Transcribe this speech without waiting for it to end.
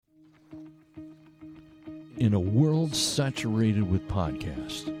In a world saturated with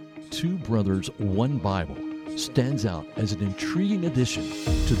podcasts, Two Brothers, One Bible stands out as an intriguing addition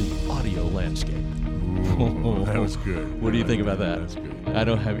to the audio landscape. Ooh, that was good. What do you think about that? That's good. I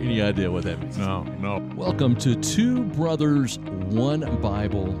don't have any idea what that means. No. Welcome to Two Brothers, One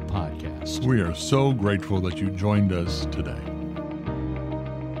Bible podcast. We are so grateful that you joined us today.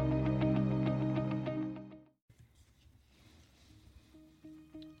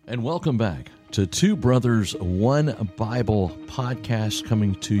 And welcome back to Two Brothers, One Bible podcast,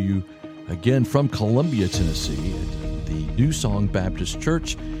 coming to you again from Columbia, Tennessee at the New Song Baptist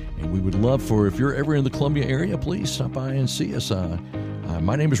Church. And we would love for, if you're ever in the Columbia area, please stop by and see us.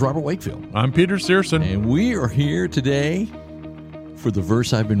 My name is Robert Wakefield. I'm Peter Searson. And we are here today for the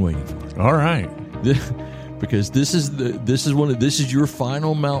verse I've been waiting for. All right. Because this is your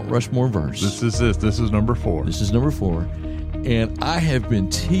final Mount Rushmore verse. This is number 4. This is number 4. And I have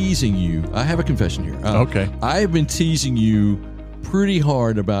been teasing you. I have a confession here. Okay. I have been teasing you pretty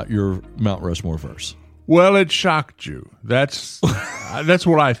hard about your Mount Rushmore verse. Well, it shocked you. That's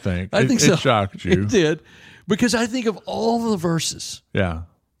what I think. I think so. It shocked you. It did. Because I think of all the verses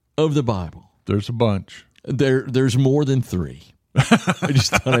of the Bible. There's a bunch. There's more than 3. I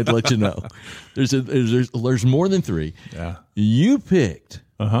just thought I'd let you know. There's more than 3. Yeah. You picked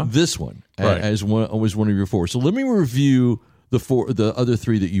this one as one of your 4. So let me review the other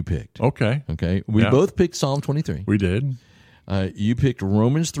 3 that you picked. Okay. We both picked Psalm 23. We did. You picked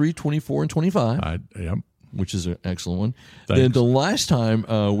Romans 3:24 and 25. Yep. Which is an excellent one. Thanks. Then the last time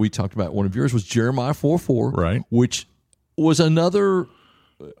we talked about one of yours was Jeremiah 4:4, right? Which was another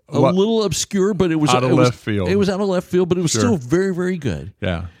little obscure, but it was out of left field. It was out of left field, but it was still very, very good.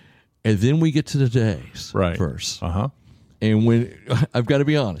 Yeah. And then we get to today's verse. And when I've got to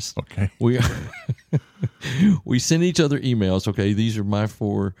be honest, we send each other emails. Okay, these are my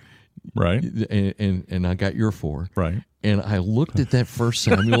 4, right? And I got your 4, right? And I looked at that 1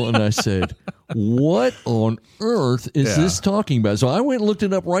 Samuel and I said, what on earth is this talking about? So I went and looked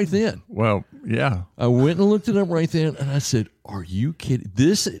it up right then. Well, yeah. I went and looked it up right then, and I said, are you kidding?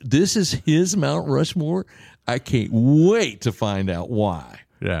 This is his Mount Rushmore? I can't wait to find out why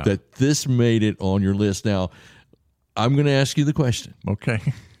that this made it on your list. Now, I'm going to ask you the question. Okay.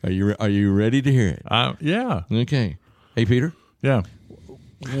 Are you ready to hear it? Yeah. Okay. Hey, Peter? Yeah.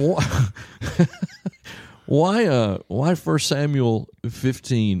 Why 1 Samuel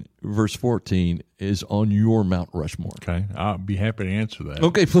 15, verse 14 is on your Mount Rushmore? Okay, I'll be happy to answer that.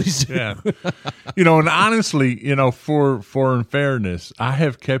 Okay, please do. Yeah. And honestly, for in fairness, I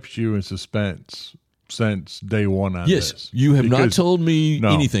have kept you in suspense since day one on this. Yes, you have not told me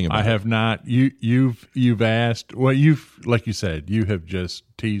anything about it. I have not. You've asked. Well, like you said, you have just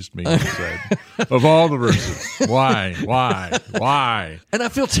teased me and said, of all the verses, why? And I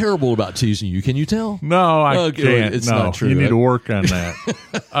feel terrible about teasing you. Can you tell? No, I can't. It's no, not true. You need to work on that.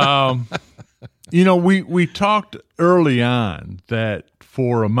 We talked early on that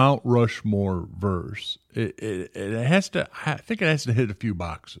for a Mount Rushmore verse, it has to. I think it has to hit a few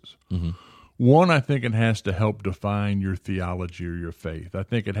boxes. Mm-hmm. One, I think it has to help define your theology or your faith. I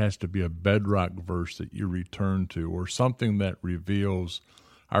think it has to be a bedrock verse that you return to, or something that reveals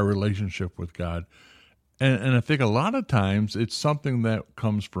our relationship with God. And I think a lot of times it's something that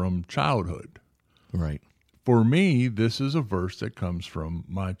comes from childhood. Right. For me, this is a verse that comes from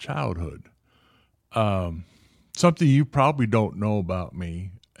my childhood. Something you probably don't know about me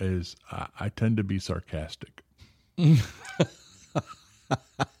is I tend to be sarcastic.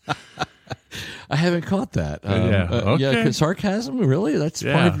 I haven't caught that. Okay. Sarcasm, really? That's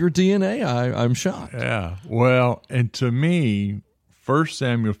part of your DNA? I'm shocked. Yeah. Well, and to me, 1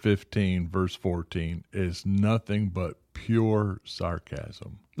 Samuel 15, verse 14, is nothing but pure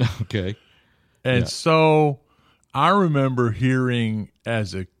sarcasm. Okay. And so I remember hearing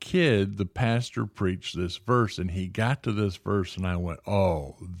as a kid the pastor preach this verse, and he got to this verse, and I went,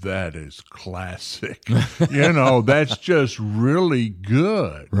 oh, that is classic. That's just really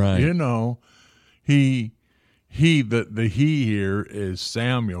good. Right. He here is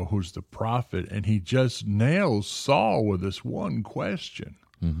Samuel, who's the prophet, and he just nails Saul with this one question.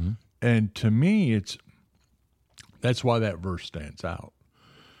 Mm-hmm. And to me, that's why that verse stands out.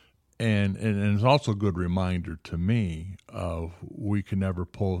 And it's also a good reminder to me of we can never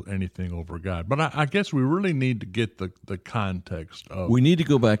pull anything over God. But I guess we really need to get the context of. We need to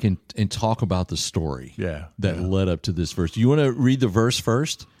go back and talk about the story that led up to this verse. Do you want to read the verse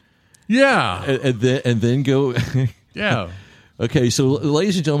first? Yeah. And then go. Yeah. Okay, so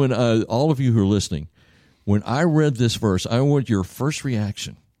ladies and gentlemen, all of you who are listening, when I read this verse, I want your first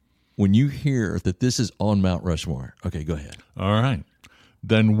reaction when you hear that this is on Mount Rushmore. Okay, go ahead. All right.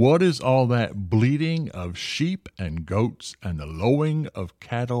 Then what is all that bleating of sheep and goats and the lowing of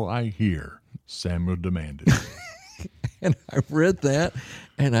cattle I hear? Samuel demanded. And I read that,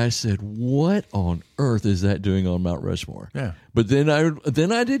 and I said, "What on earth is that doing on Mount Rushmore?" Yeah. But then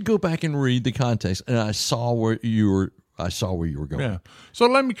I did go back and read the context, and I saw where you were going. Yeah. So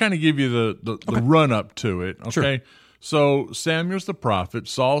let me kind of give you the run up to it. Okay. Sure. So Samuel's the prophet,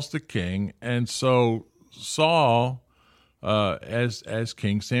 Saul's the king, and so Saul, as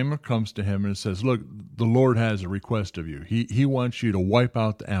king, Samuel comes to him and says, "Look, the Lord has a request of you. He wants you to wipe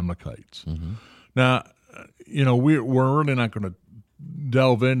out the Amalekites." Mm-hmm. Now, we're really not going to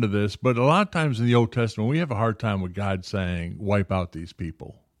delve into this, but a lot of times in the Old Testament, we have a hard time with God saying, "Wipe out these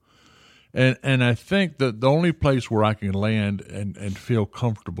people." And I think that the only place where I can land and feel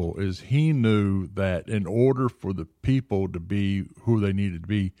comfortable is he knew that in order for the people to be who they needed to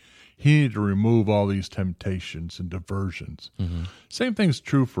be, he needed to remove all these temptations and diversions. Mm-hmm. Same thing's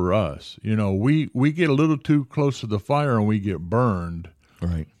true for us. We get a little too close to the fire and we get burned.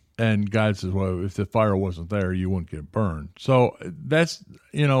 Right. And God says, well, if the fire wasn't there, you wouldn't get burned. So that's,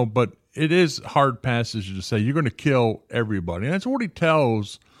 but it is hard passage to say you're going to kill everybody. And that's what he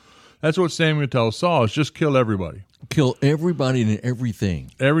tells. That's what Samuel tells Saul, is just kill everybody. Kill everybody and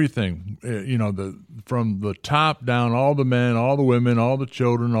everything. Everything. From the top down, all the men, all the women, all the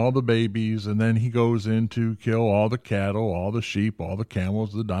children, all the babies, and then he goes in to kill all the cattle, all the sheep, all the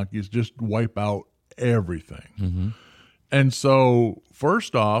camels, the donkeys, just wipe out everything. Mm-hmm. And so,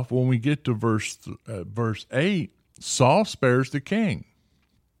 first off, when we get to verse 8, Saul spares the king.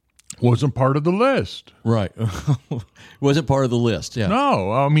 Wasn't part of the list. Right. Wasn't part of the list, yeah.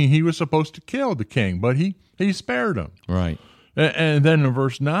 No, I mean, he was supposed to kill the king, but he spared him. Right. And then in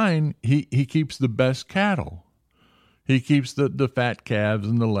verse 9, he keeps the best cattle. He keeps the fat calves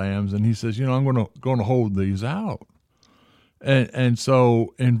and the lambs, and he says, I'm going to hold these out. And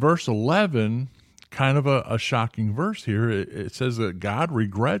so in verse 11, kind of a shocking verse here, it says that God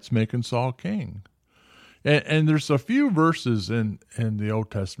regrets making Saul king. And there's a few verses in the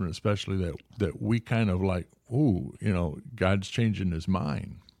Old Testament, especially that we kind of like, God's changing his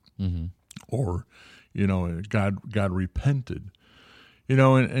mind, mm-hmm. or God repented,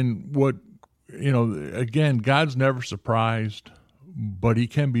 and what again, God's never surprised, but he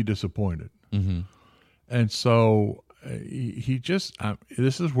can be disappointed, mm-hmm. and so he just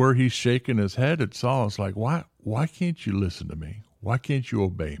this is where he's shaking his head at Saul. It's like, why can't you listen to me? Why can't you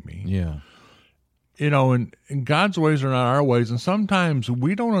obey me? Yeah. And God's ways are not our ways, and sometimes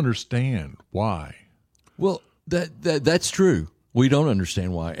we don't understand why. Well, that's true. We don't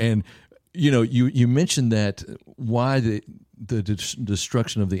understand why, and you mentioned that why the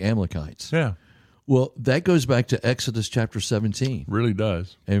destruction of the Amalekites. Yeah. Well, that goes back to Exodus chapter 17. Really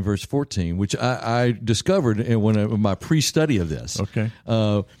does. And verse 14, which I discovered in my pre-study of this. Okay.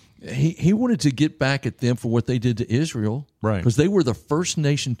 He wanted to get back at them for what they did to Israel, right? Because they were the first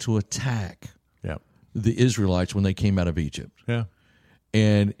nation to attack. Yeah. The Israelites when they came out of Egypt. Yeah.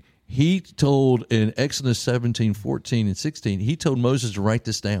 And he told in Exodus 17, 14, and 16, he told Moses to write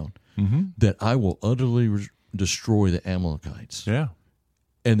this down, mm-hmm. that I will utterly destroy the Amalekites. Yeah.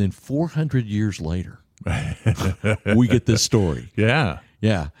 And then 400 years later, we get this story. Yeah.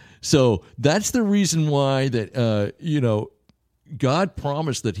 Yeah. So that's the reason why that, God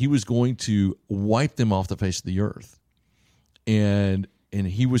promised that he was going to wipe them off the face of the earth. And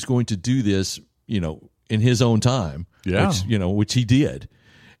he was going to do this, in his own time, yeah. which he did.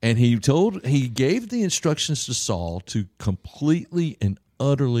 And he gave the instructions to Saul to completely and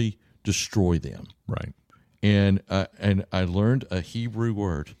utterly destroy them. Right. And I learned a Hebrew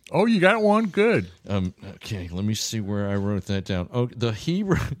word. Oh, you got one? Good. Okay, let me see where I wrote that down. Oh, the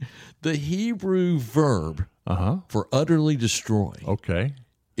Hebrew verb for utterly destroy. Okay.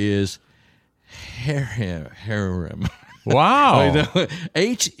 Is harem. Wow. Heherim,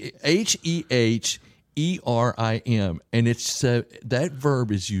 and it's that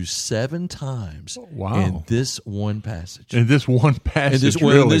verb is used 7 times. Wow. In this one passage. In this one passage,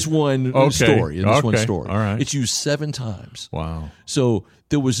 in this one story. One story. All right. It's used 7 times. Wow. So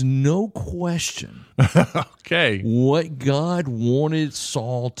there was no question. Okay. What God wanted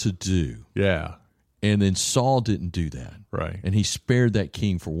Saul to do. Yeah. And then Saul didn't do that. Right. And he spared that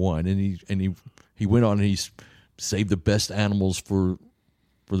king for one, and he went on and he saved the best animals for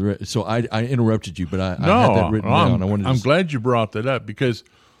the rest. So I interrupted you, but I had that written down. I'm glad you brought that up because,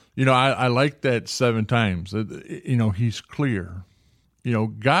 I like that 7 times. He's clear.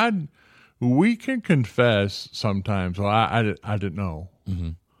 God, we can confess sometimes, well, I didn't know. Mm-hmm.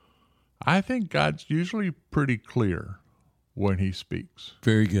 I think God's usually pretty clear when he speaks.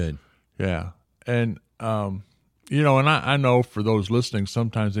 Very good. Yeah. And, You know, and I know for those listening,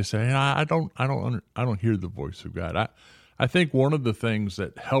 sometimes they say, I don't hear the voice of God. I think one of the things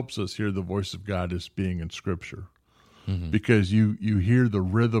that helps us hear the voice of God is being in Scripture, because you hear the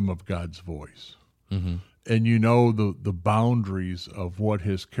rhythm of God's voice, and you know the boundaries of what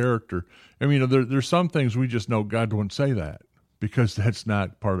His character. I mean, there's some things we just know God wouldn't say that, because that's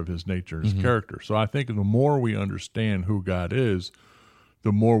not part of His nature and His character. So I think the more we understand who God is,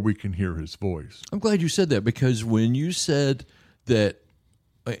 the more we can hear His voice. I'm glad you said that, because when you said that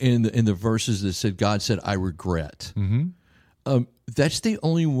in the verses that said, God said, I regret, that's the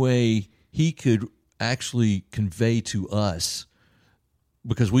only way He could actually convey to us,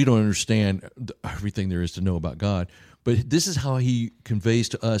 because we don't understand everything there is to know about God. But this is how He conveys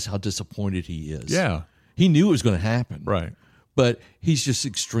to us how disappointed He is. Yeah. He knew it was going to happen. Right. But He's just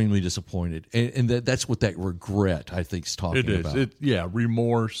extremely disappointed. And that's what that regret, I think, is talking about. It is.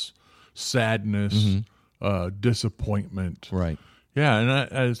 Remorse, sadness, disappointment. Right. Yeah, and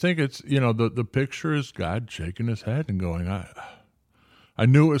I think it's, the picture is God shaking His head and going, I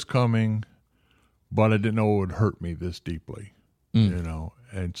knew it was coming, but I didn't know it would hurt me this deeply,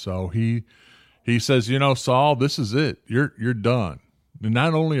 And so he says, Saul, this is it. You're done. And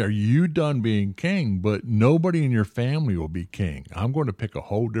not only are you done being king, but nobody in your family will be king. I'm going to pick a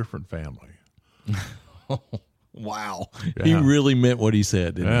whole different family. Wow. Yeah. He really meant what he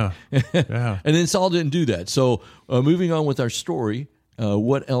said, didn't he? Yeah. And then Saul didn't do that. So moving on with our story,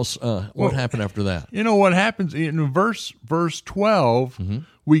 what else? What happened after that? What happens in verse 12,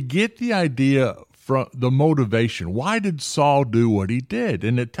 we get the idea from the motivation. Why did Saul do what he did?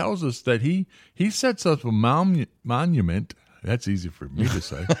 And it tells us that he sets up a monument. That's easy for me to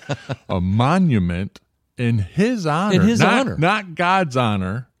say. A monument in his honor. In his honor. Not God's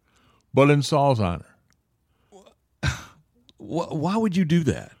honor, but in Saul's honor. Why would you do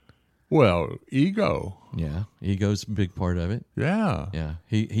that? Well, ego. Yeah, ego's a big part of it. Yeah. Yeah,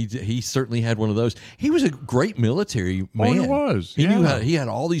 he certainly had one of those. He was a great military man. Oh, he was. He knew he had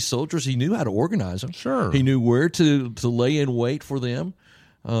all these soldiers. He knew how to organize them. Sure. He knew where to lay in wait for them,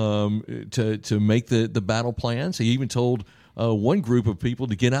 to make the battle plans. He even told one group of people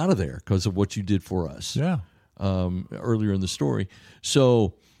to get out of there because of what you did for us. Yeah. Earlier in the story.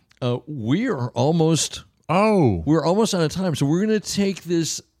 So we are almost. Oh, we're almost out of time. So we're going to take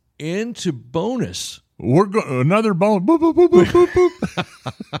this into bonus. We're another bonus. Boop, boop, boop, boop, boop,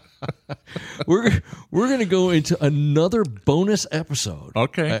 boop. We're going to go into another bonus episode.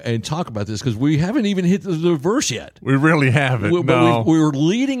 Okay. And talk about this, because we haven't even hit the verse yet. We really haven't. But we're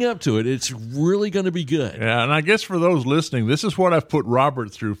leading up to it. It's really going to be good. Yeah, and I guess for those listening, this is what I've put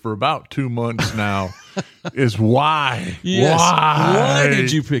Robert through for about 2 months now. Is why? Yes. Why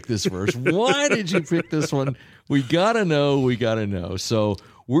did you pick this verse? Why did you pick this one? We gotta know. So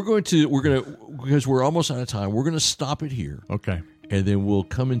we're going to because we're almost out of time. We're going to stop it here. Okay. And then we'll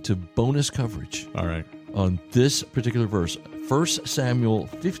come into bonus coverage. All right. On this particular verse, 1 Samuel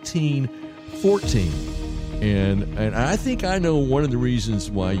 15:14, and I think I know one of the reasons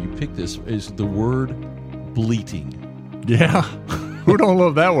why you picked this is the word bleating. Yeah. Who don't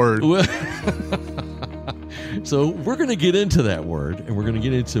love that word? So we're going to get into that word, and we're going to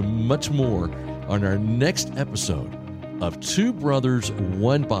get into much more on our next episode of Two Brothers,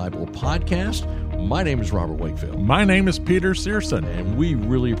 One Bible podcast. My name is Robert Wakefield. My name is Peter Searson. And we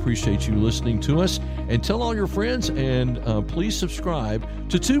really appreciate you listening to us. And tell all your friends, and please subscribe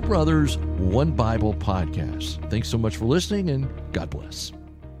to Two Brothers, One Bible podcast. Thanks so much for listening, and God bless.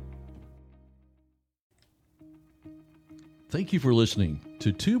 Thank you for listening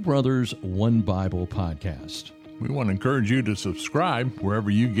to Two Brothers, One Bible podcast. We want to encourage you to subscribe wherever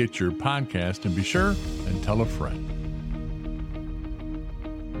you get your podcast, and be sure and tell a friend.